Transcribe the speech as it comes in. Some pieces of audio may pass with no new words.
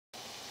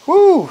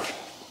Whoo!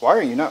 Why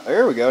are you not?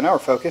 There we go. Now we're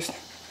focused.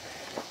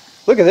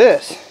 Look at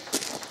this.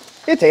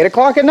 It's 8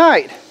 o'clock at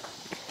night.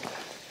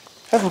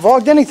 Haven't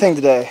vlogged anything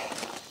today.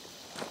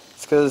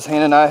 It's because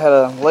Hannah and I had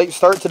a late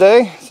start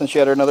today since she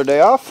had another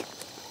day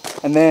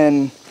off. And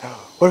then,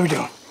 what are we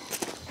doing?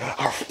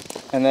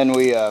 And then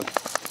we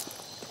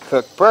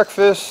cooked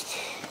breakfast.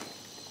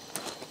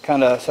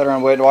 Kind of sat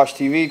around waiting to watch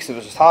TV because it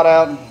was just hot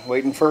out,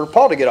 waiting for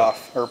Paul to get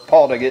off, or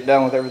Paul to get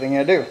done with everything he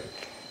had to do.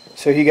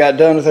 So he got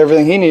done with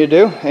everything he needed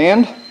to do,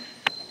 and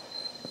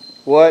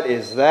what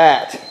is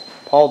that?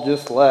 Paul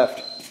just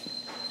left.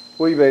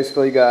 We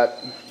basically got,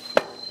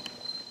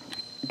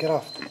 get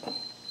off.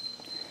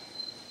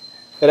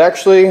 It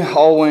actually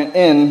all went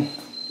in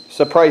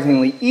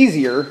surprisingly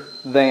easier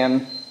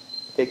than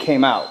it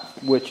came out,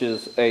 which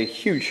is a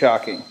huge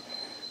shocking.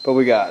 But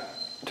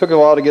took a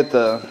while to get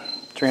the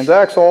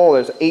transaxle.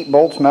 There's 8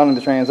 bolts mounting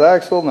the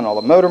transaxle, then all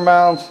the motor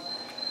mounts.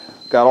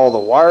 Got all the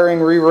wiring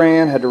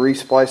reran, had to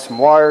resplice some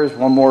wires.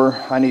 One more,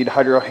 I need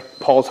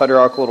Paul's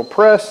hydraulic little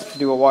press to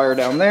do a wire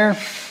down there.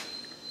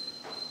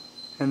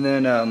 And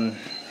then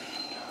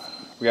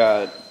we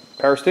got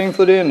power steering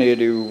fluid in, need to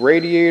do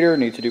radiator,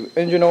 need to do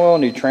engine oil,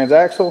 need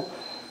transaxle.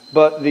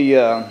 But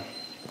the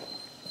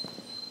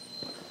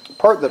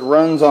part that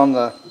runs on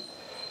the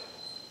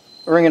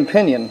ring and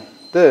pinion,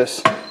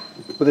 this,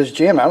 with this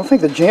jam nut, I don't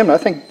think the jam nut,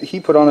 I think he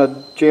put on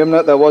a jam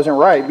nut that wasn't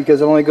right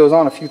because it only goes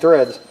on a few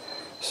threads.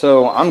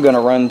 So I'm going to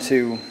run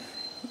to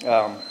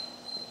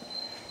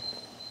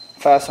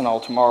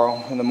Fastenal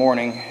tomorrow in the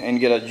morning and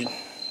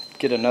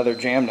get another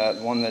jam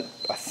nut, one that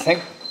I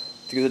think,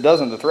 because it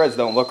doesn't, the threads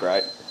don't look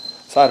right.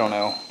 So I don't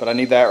know, but I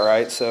need that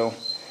right, so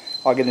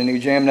I'll get a new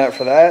jam nut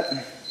for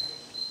that.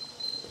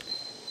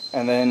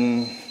 And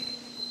then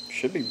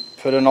should be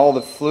put in all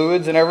the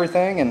fluids and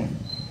everything and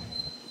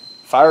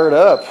fire it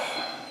up.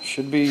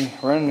 Should be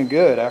running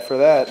good after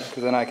that,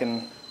 because then I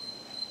can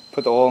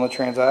put the oil in the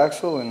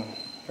transaxle and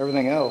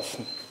everything else.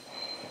 A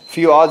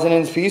few odds and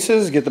ends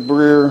pieces, get the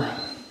rear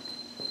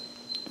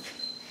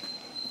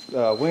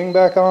wing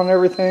back on and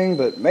everything,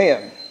 but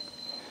man,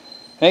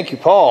 thank you,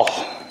 Paul.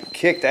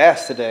 Kicked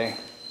ass today.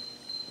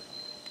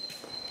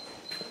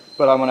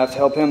 But I'm gonna have to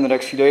help him the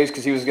next few days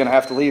because he was gonna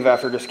have to leave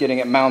after just getting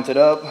it mounted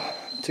up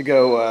to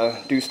go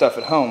do stuff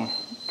at home,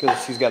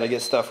 because he's got to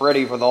get stuff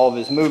ready for all of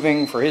his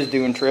moving for his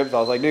dune trips. I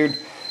was like, dude,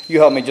 you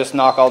help me just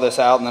knock all this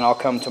out and then I'll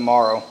come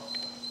tomorrow.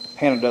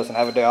 Hannah doesn't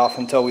have a day off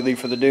until we leave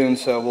for the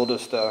dunes, so we'll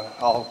just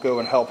I'll go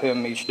and help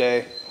him each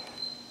day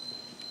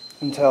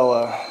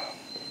until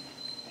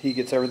he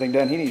gets everything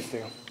done he needs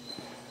to.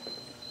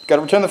 Got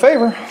to return the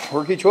favor,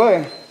 work each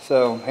way.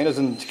 So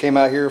Hannah came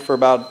out here for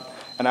about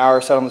an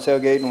hour, sat on the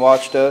tailgate and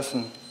watched us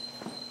and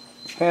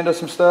handed us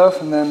some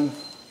stuff, and then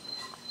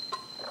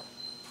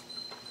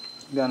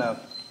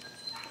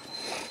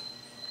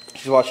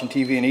she's watching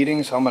TV and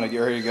eating, so I'm gonna get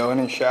ready to go in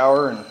and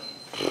shower and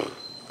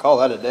call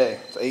that a day.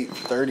 It's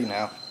 8:30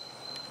 now.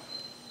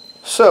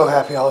 So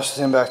happy all this is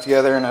in back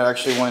together, and it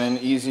actually went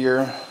in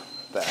easier.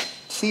 The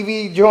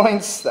CV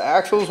joints, the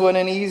axles went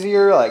in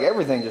easier, like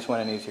everything just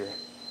went in easier.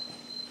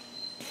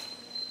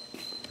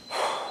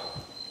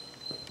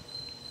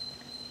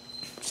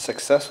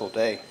 Successful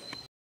day.